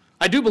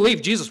 I do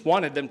believe Jesus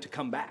wanted them to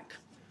come back.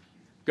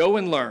 Go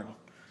and learn.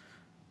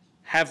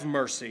 Have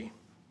mercy,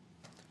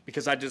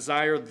 because I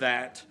desire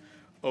that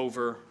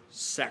over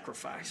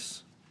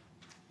sacrifice.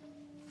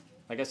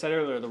 Like I said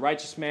earlier, the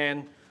righteous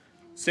man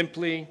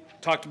simply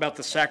talked about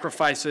the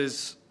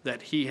sacrifices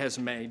that he has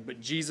made, but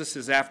Jesus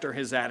is after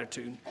his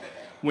attitude.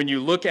 When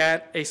you look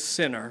at a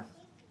sinner,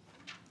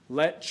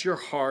 let your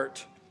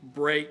heart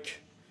break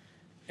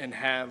and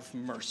have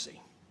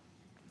mercy.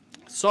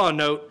 Saw a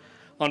note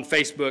on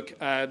Facebook,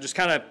 just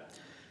kind of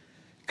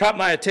caught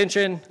my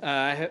attention.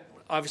 I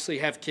obviously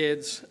have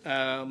kids,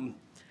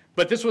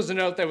 but this was a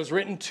note that was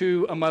written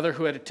to a mother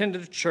who had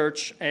attended a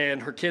church,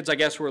 and her kids, I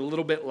guess, were a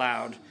little bit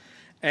loud.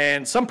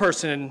 And some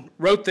person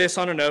wrote this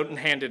on a note and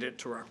handed it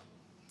to her.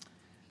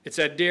 It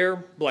said, "Dear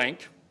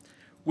blank,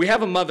 we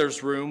have a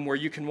mother's room where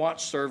you can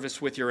watch service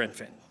with your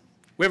infant.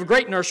 We have a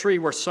great nursery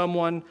where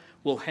someone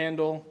will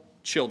handle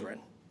children,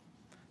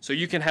 so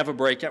you can have a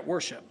break at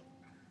worship."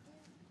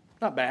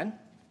 Not bad.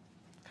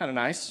 Kind of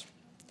nice.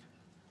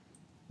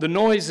 "The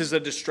noise is a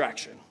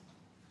distraction.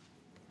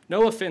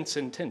 No offense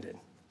intended.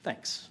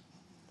 Thanks."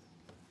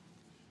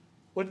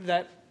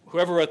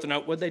 Whoever wrote the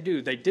note, what did they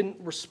do? They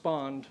didn't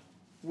respond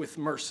with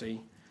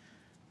mercy,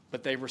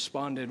 but they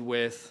responded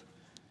with,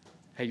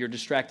 "Hey, you're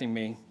distracting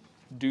me.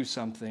 Do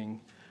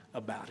something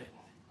about it."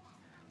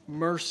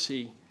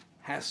 Mercy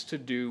has to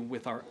do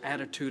with our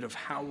attitude of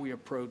how we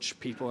approach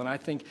people. And I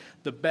think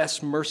the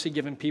best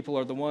mercy-given people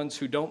are the ones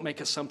who don't make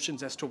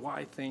assumptions as to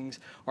why things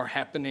are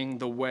happening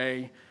the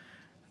way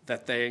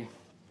that they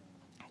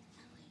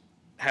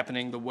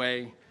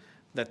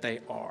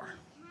are.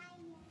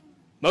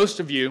 Most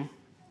of you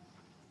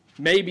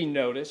maybe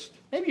noticed,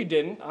 maybe you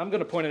didn't, I'm going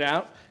to point it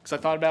out because I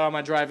thought about it on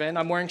my drive in,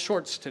 I'm wearing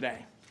shorts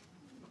today.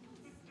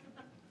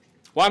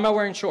 Why am I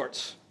wearing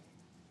shorts?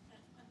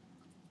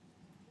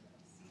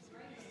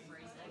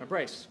 My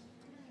brace.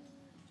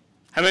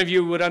 How many of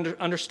you would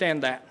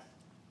understand that?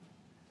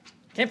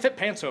 Can't fit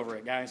pants over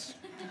it, guys.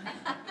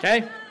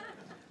 Okay?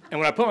 And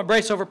when I put my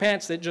brace over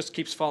pants, it just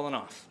keeps falling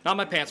off. Not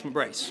my pants, my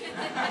brace.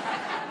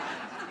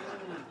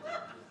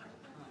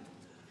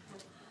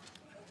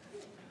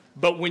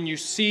 But when you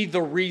see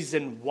the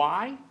reason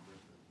why,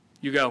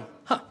 you go,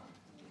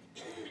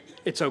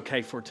 it's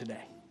okay for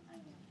today.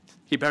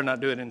 He better not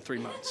do it in 3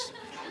 months.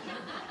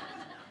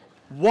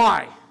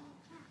 Why?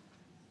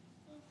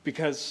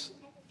 Because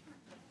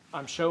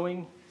I'm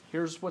showing,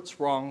 here's what's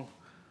wrong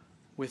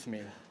with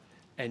me,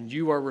 and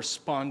you are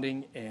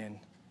responding in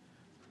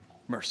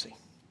mercy.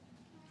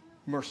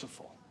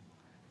 Merciful.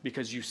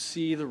 Because you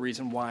see the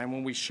reason why. And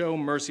when we show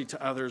mercy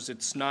to others,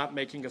 it's not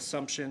making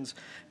assumptions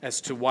as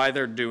to why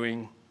they're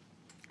doing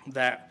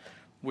that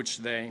which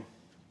they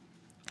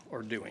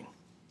are doing.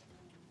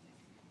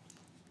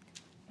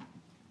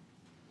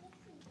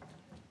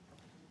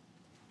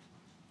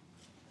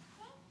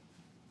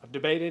 I've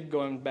debated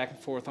going back and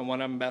forth on what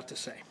I'm about to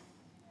say.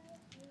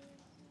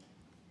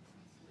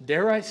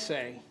 Dare I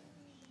say,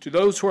 to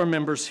those who are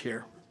members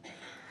here,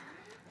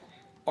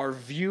 our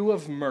view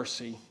of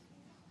mercy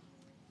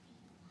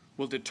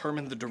will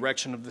determine the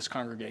direction of this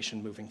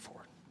congregation moving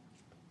forward.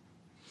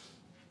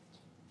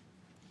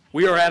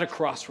 We are at a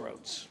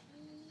crossroads.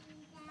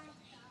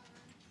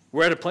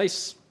 We're at a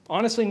place,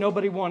 honestly,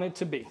 nobody wanted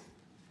to be.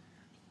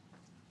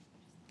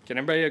 Can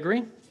everybody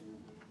agree?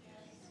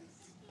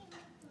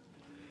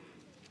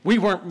 We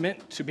weren't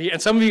meant to be.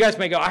 And some of you guys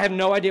may go, I have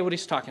no idea what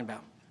he's talking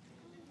about.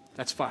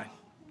 That's fine.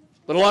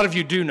 But a lot of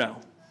you do know.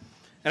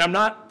 And I'm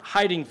not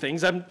hiding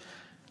things.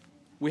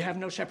 We have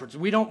no shepherds.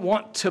 We don't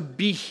want to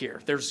be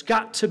here. There's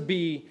got to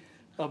be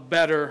a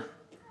better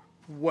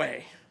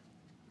way.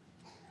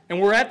 And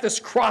we're at this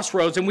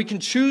crossroads, and we can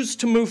choose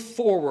to move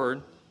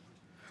forward,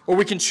 or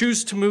we can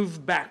choose to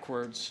move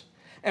backwards.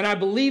 And I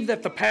believe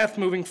that the path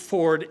moving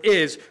forward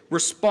is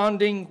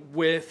responding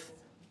with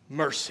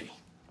mercy.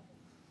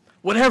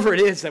 Whatever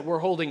it is that we're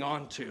holding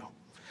on to,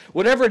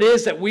 whatever it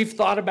is that we've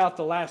thought about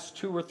the last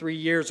 2 or 3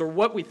 years, or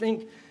what we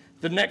think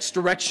the next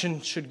direction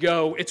should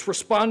go, it's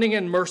responding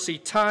in mercy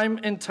time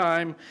and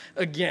time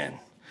again.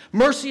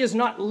 Mercy is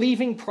not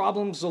leaving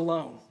problems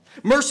alone.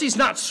 Mercy is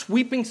not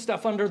sweeping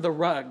stuff under the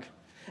rug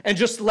and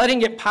just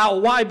letting it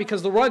pile. Why?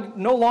 Because the rug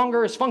no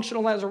longer is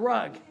functional as a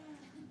rug.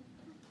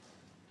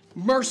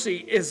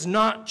 Mercy is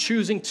not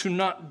choosing to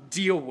not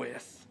deal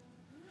with,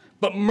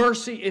 but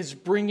mercy is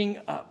bringing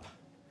up.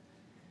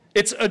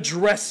 It's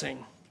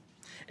addressing.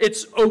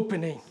 It's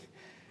opening.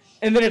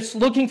 And then it's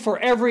looking for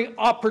every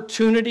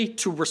opportunity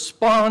to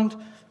respond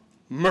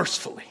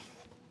mercifully.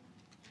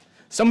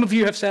 Some of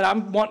you have said,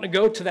 I'm wanting to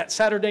go to that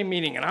Saturday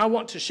meeting and I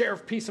want to share a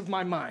piece of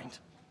my mind.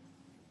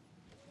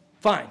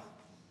 Fine.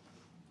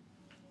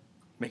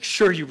 Make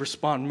sure you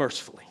respond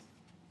mercifully.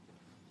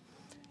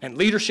 And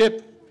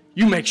leadership,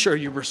 you make sure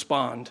you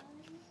respond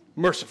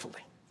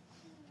mercifully.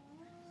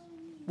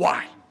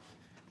 Why?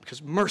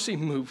 Because mercy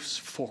moves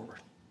forward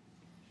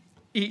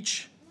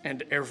each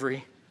and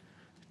every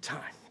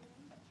time.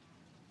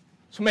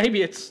 So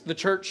maybe it's the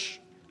church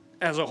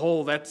as a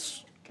whole,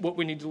 that's what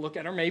we need to look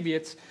at, or maybe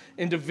it's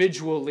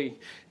individually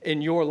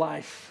in your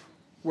life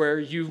where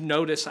you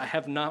notice I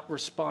have not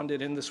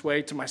responded in this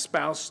way to my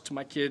spouse, to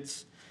my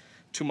kids,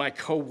 to my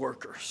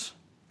coworkers.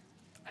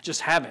 I just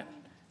haven't,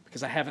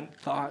 because I haven't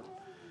thought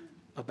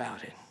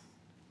about it.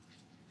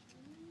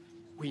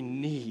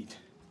 We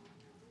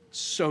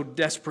so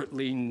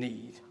desperately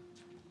need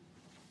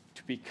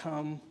to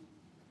become,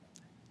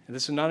 and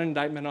this is not an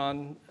indictment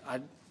on,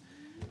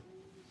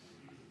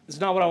 this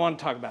is not what I want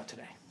to talk about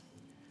today.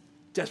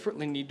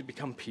 Desperately need to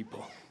become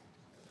people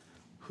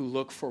who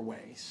look for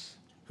ways,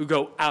 who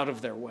go out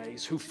of their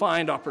ways, who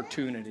find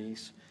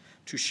opportunities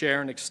to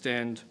share and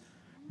extend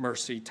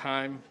mercy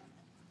time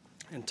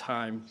and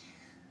time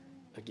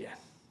again.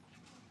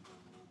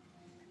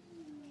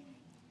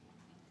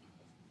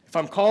 If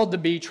I'm called to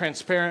be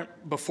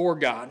transparent before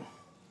God,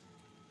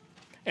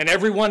 and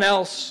everyone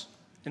else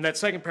in that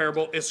second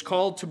parable is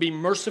called to be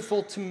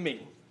merciful to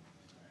me,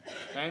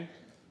 okay?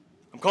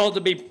 I'm called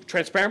to be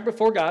transparent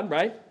before God,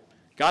 right?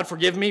 God,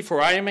 forgive me,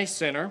 for I am a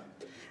sinner.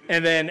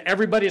 And then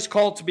everybody is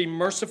called to be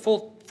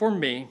merciful to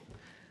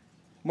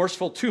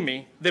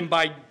me. Then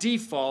by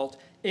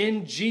default,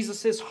 in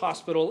Jesus'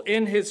 hospital,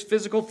 in his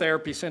physical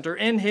therapy center,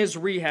 in his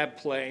rehab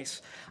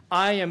place,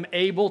 I am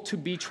able to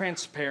be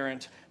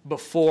transparent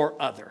before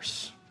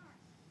others.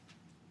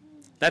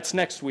 That's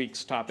next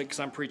week's topic because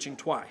I'm preaching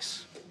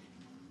twice.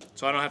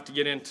 So I don't have to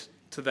get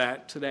into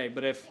that today.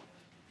 But if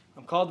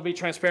I'm called to be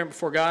transparent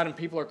before God and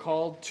people are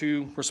called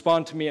to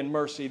respond to me in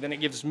mercy, then it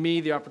gives me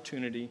the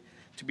opportunity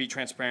to be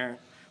transparent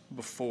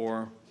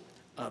before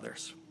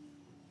others.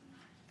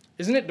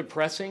 Isn't it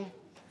depressing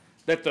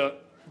that the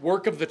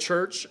work of the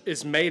church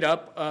is made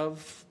up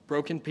of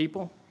broken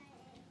people?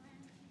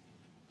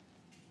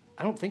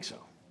 I don't think so.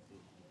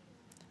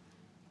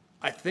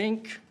 I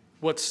think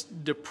what's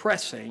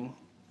depressing,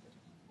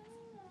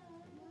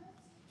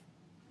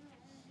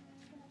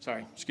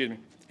 isn't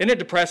it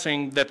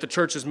depressing that the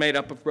church is made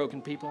up of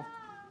broken people?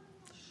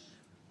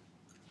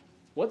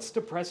 What's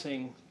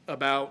depressing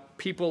about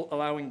people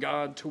allowing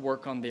God to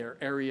work on their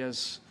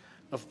areas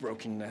of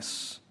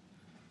brokenness?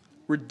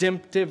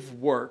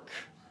 Redemptive work,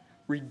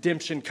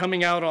 redemption,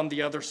 coming out on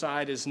the other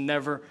side is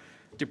never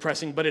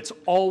depressing, but it's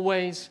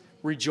always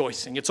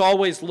rejoicing. It's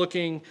always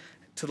looking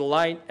to the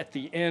light at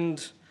the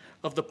end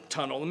of the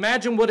tunnel.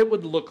 Imagine what it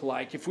would look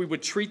like if we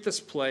would treat this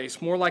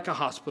place more like a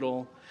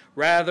hospital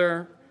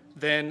rather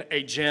than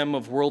a gym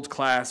of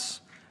world-class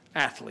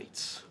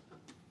athletes.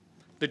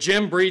 The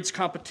gym breeds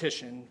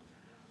competition,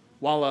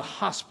 while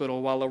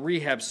a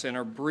rehab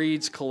center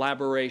breeds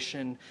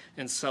collaboration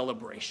and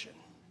celebration,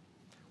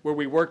 where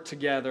we work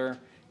together,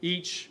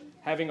 each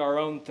having our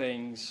own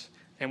things,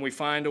 and we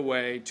find a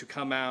way to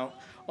come out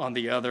on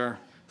the other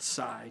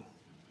side.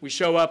 We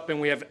show up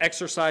and we have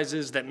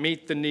exercises that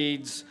meet the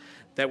needs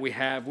that we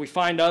have. We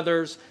find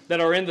others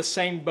that are in the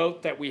same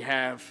boat that we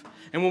have.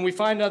 And when we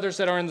find others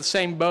that are in the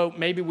same boat,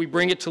 maybe we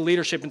bring it to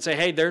leadership and say,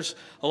 hey, there's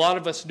a lot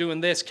of us doing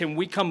this. Can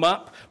we come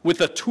up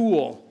with a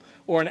tool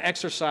or an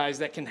exercise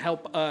that can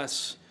help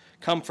us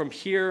come from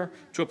here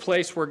to a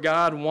place where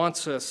God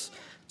wants us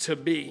to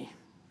be?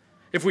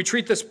 If we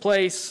treat this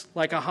place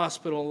like a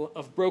hospital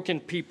of broken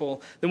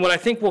people, then what I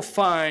think we'll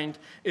find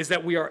is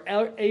that we are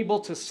able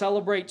to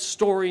celebrate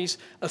stories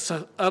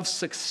of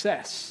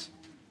success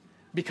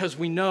because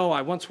we know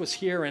I once was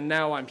here and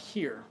now I'm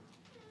here.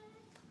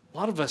 A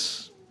lot of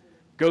us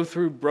go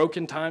through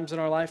broken times in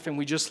our life and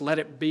we just let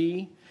it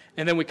be,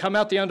 and then we come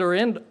out the other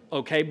end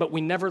okay, but we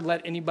never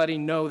let anybody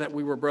know that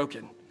we were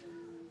broken.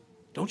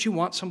 Don't you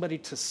want somebody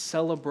to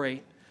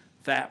celebrate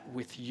that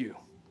with you?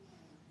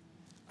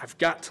 I've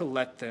got to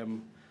let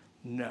them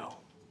know.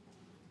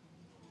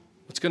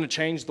 What's going to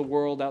change the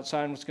world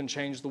outside and what's going to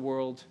change the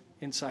world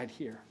inside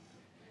here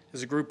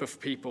is a group of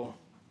people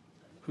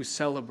who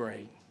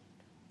celebrate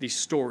these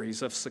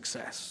stories of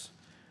success,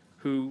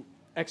 who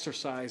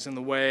exercise in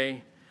the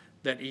way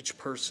that each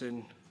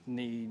person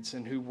needs,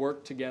 and who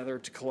work together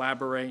to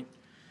collaborate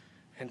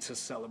and to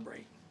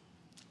celebrate.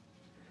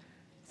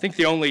 I think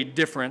the only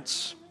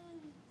difference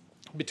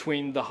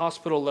between the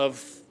hospital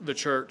of the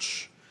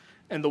church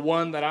and the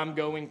one that I'm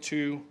going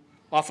to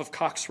off of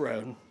Cox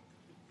Road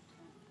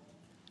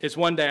is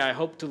one day I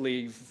hope to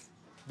leave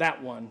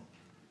that one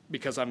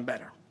because I'm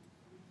better.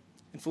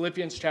 In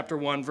Philippians chapter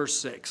 1, verse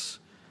 6,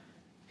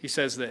 he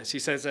says this. He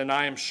says, and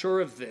I am sure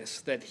of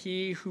this, that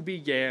he who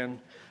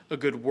began a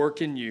good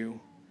work in you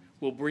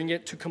will bring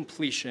it to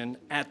completion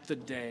at the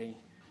day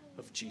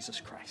of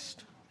Jesus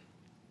Christ.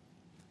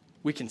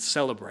 We can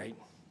celebrate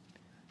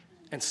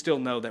and still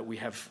know that we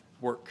have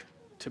work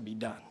to be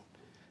done,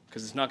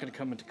 because it's not going to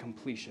come into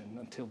completion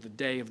until the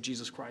day of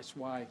Jesus Christ.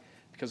 Why?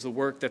 Because the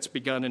work that's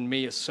begun in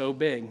me is so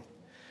big,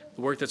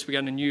 the work that's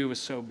begun in you is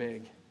so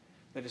big,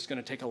 that it's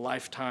going to take a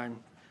lifetime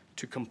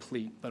to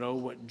complete. But oh,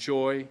 what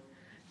joy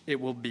it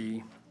will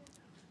be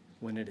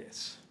when it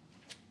is.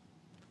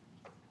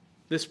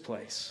 This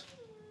place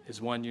is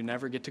one you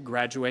never get to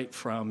graduate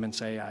from and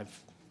say, I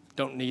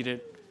don't need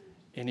it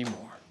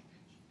anymore.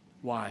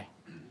 Why?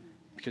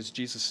 Because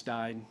Jesus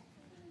died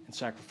and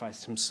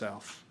sacrificed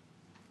himself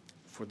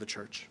for the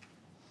church.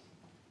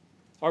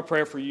 Our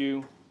prayer for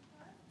you,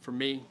 for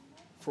me,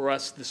 for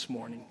us this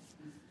morning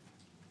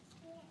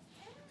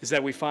is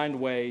that we find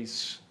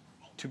ways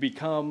to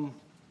become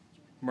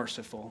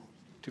merciful,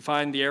 to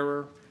find the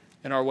error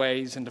in our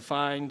ways, and to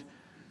find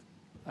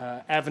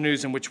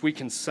avenues in which we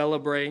can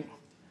celebrate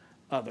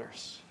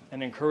others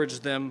and encourage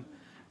them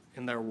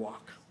in their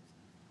walk.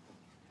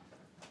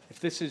 If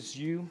this is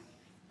you,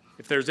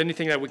 if there's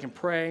anything that we can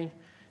pray,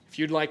 if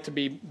you'd like to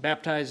be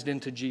baptized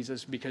into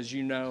Jesus because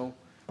you know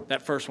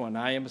that first one,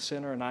 I am a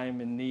sinner and I am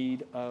in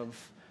need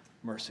of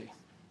mercy.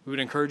 We would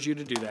encourage you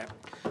to do that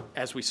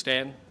as we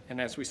stand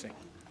and as we sing.